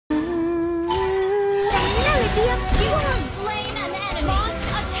melody of swans! You have slain an enemy! Launch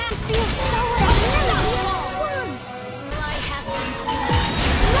attack! Feels so swans! Light has been slain!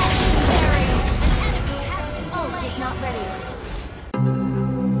 Legendary! An enemy has been slain! Ult is not ready.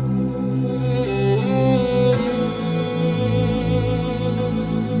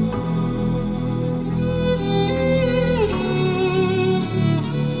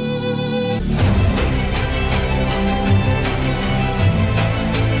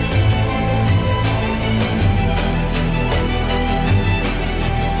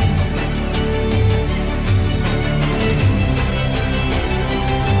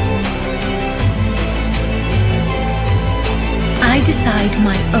 I decide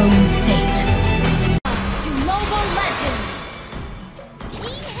my own fate. To Mobile Legends!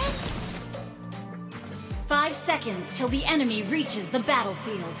 5 seconds till the enemy reaches the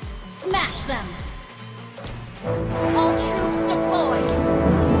battlefield. Smash them! All troops deployed!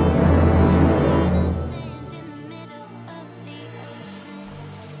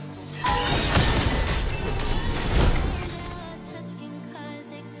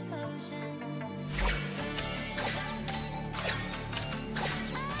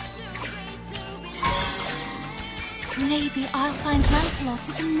 Maybe I'll find Lancelot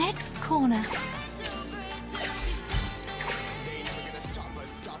at the next corner.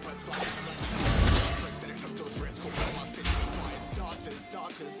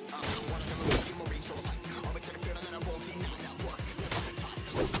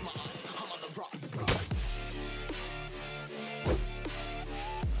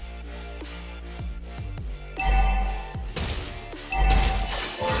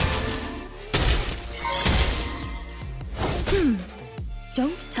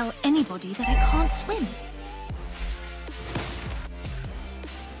 Don't tell anybody that I can't swim.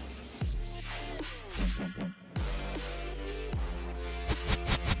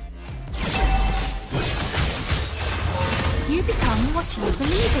 You become what you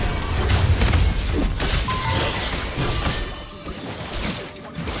believe in.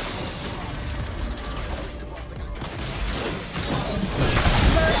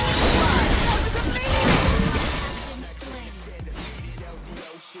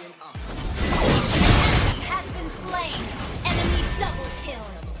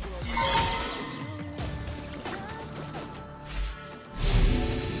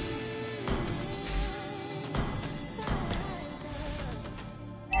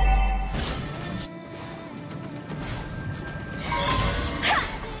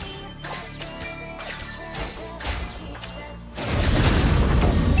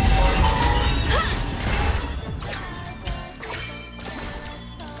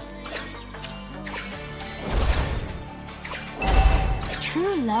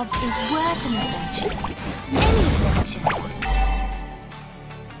 True love is worth an adventure. Any adventure.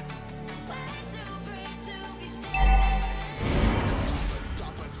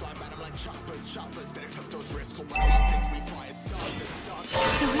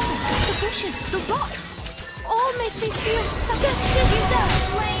 The river, the bushes, the rocks, all make me feel such justice. You have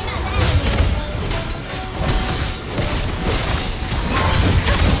slain an enemy!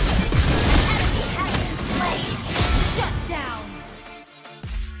 An enemy has been slain! Shut down!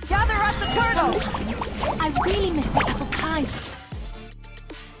 Gather up the turtles! Sometimes I really miss the apple pies.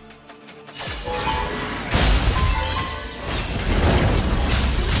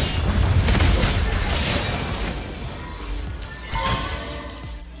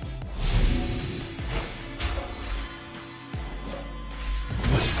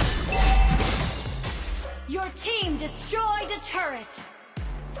 Your team destroyed a turret!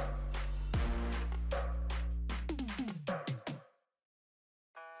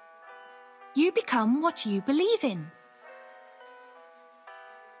 You become what you believe in.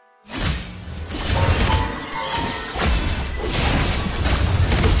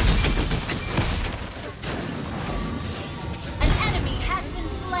 An enemy has been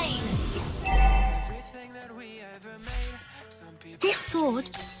slain! This sword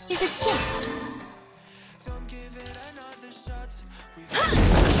is a gift.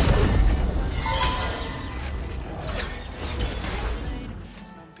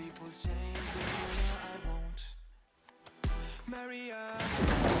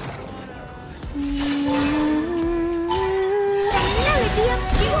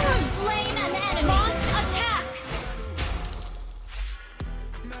 You have slain an enemy! Launch attack!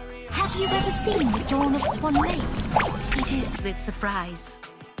 Have you ever seen the dawn of Swan Lake? It is with surprise.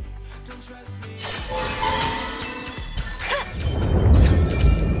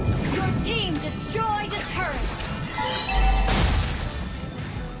 Your team destroyed a turret!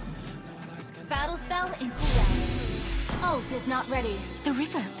 Battle spell in cooldown. Ult is not ready. The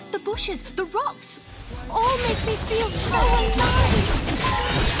river, the bushes. bushes, the rocks, all make me feel so alive.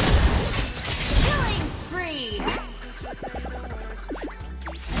 Killing spree!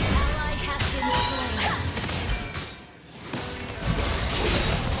 Ally has been slain.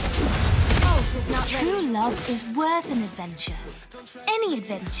 Ult is not ready. True love is worth an adventure. Any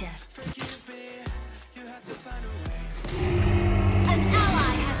adventure. An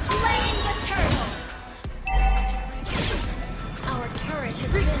ally has slain the turtle. Our turret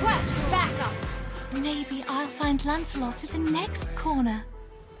has Request been backup. Maybe I'll find Lancelot at the next corner.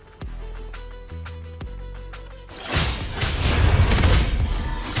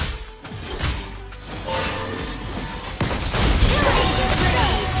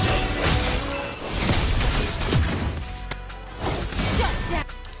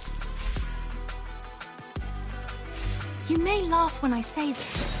 You may laugh when I say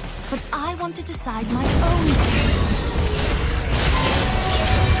this, but I want to decide my own destiny.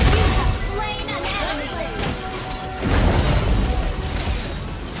 You have slain an enemy.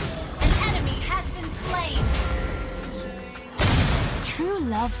 An enemy has been slain. True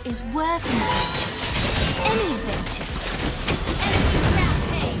love is worth an adventure. Any adventure. Enemy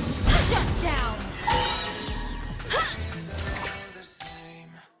rampage. Shut down.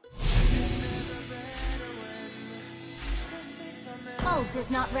 Ult is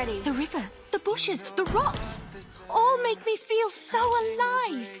not ready. The river, the bushes, the rocks, all make me feel so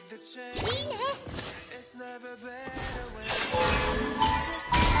alive.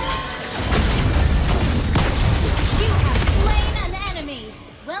 You have slain an enemy.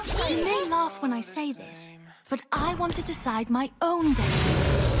 Well You played. may laugh when I say this, but I want to decide my own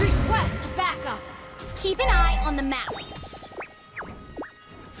destiny. Request backup. Keep an eye on the map.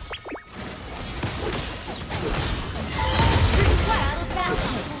 Request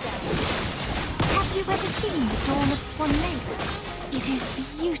backup. Have you ever seen the dawn of Swan Lake? It is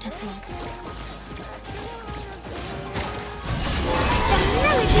beautiful.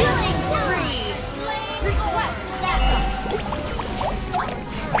 Killing spree. Request backup.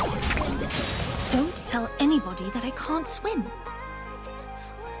 Don't tell anybody that I can't swim.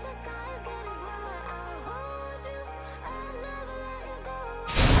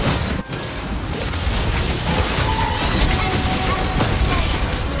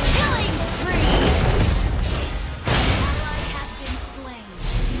 Killing spree. Ally has been slain.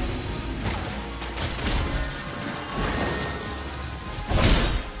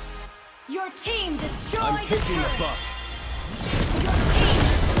 Your team destroyed I'm the taking the turret. buff. Your team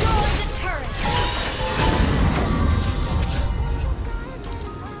destroyed the turret.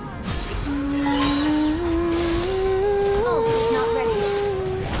 Ult is not ready.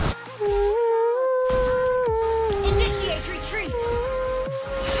 Initiate retreat.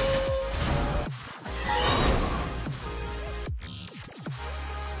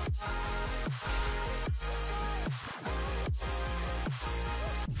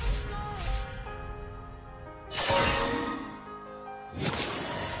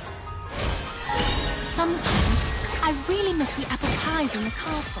 Sometimes I really miss the apple pies in the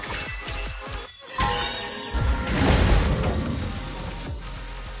castle.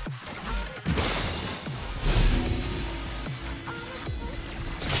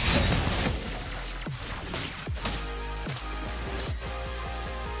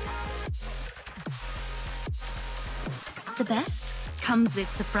 The best comes with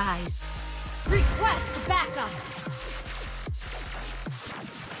surprise. Request backup.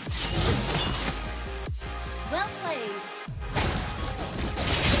 Well played.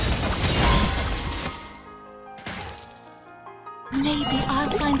 Maybe I'll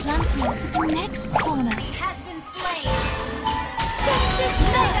find Lancelot at the next corner. He has been slain. Justice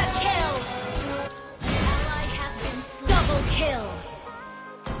mega kill. Ally has been slain. Double kill.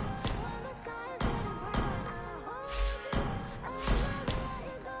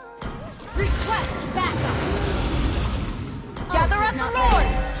 Request backup. Gather up the Lord!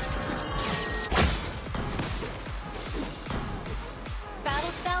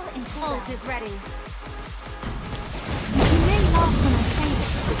 Battle spell and ult is ready. You may laugh when I say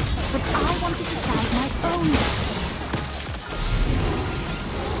this, but I want to decide my own destiny.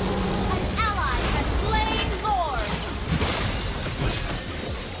 An ally has slain Lord.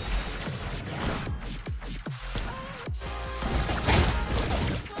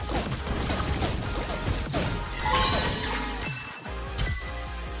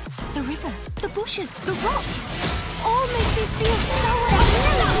 The river, the bushes, the rocks, all make me feel so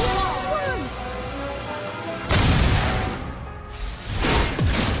alive.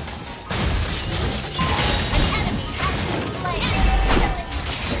 An enemy has been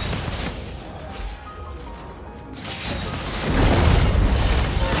slain.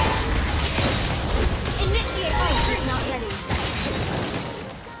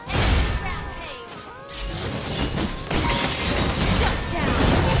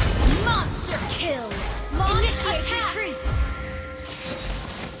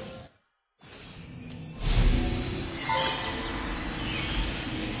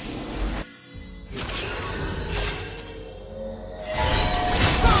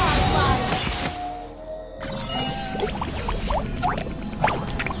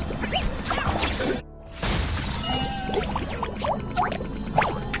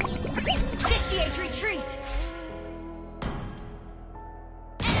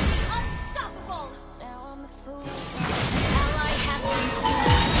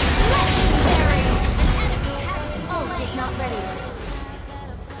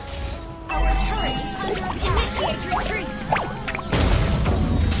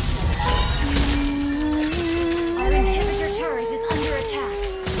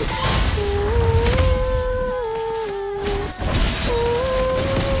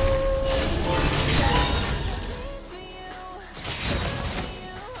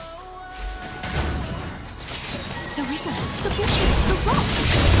 rocks!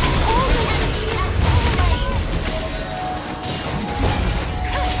 All the enemy has slain.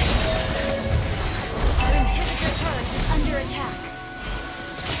 Our inhibitor turret is under attack.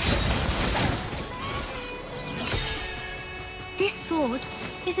 This sword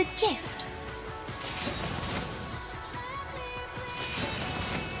is a gift.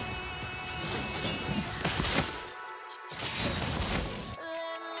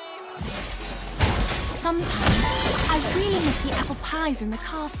 Sometimes I really miss the apple pies in the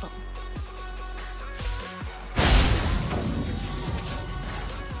castle.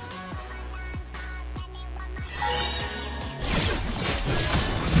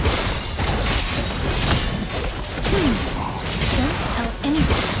 Don't tell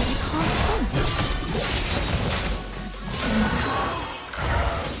anybody that I can't swim.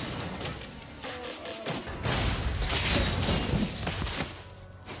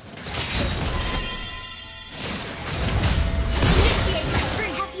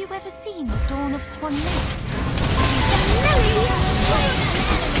 Have you ever seen the dawn of Swan Lake?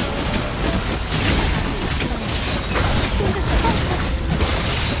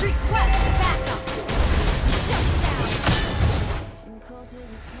 Request backup. Shut down.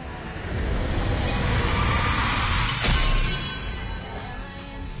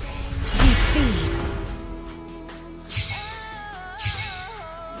 Defeat.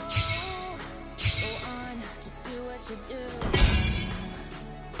 Go on, just do what you do.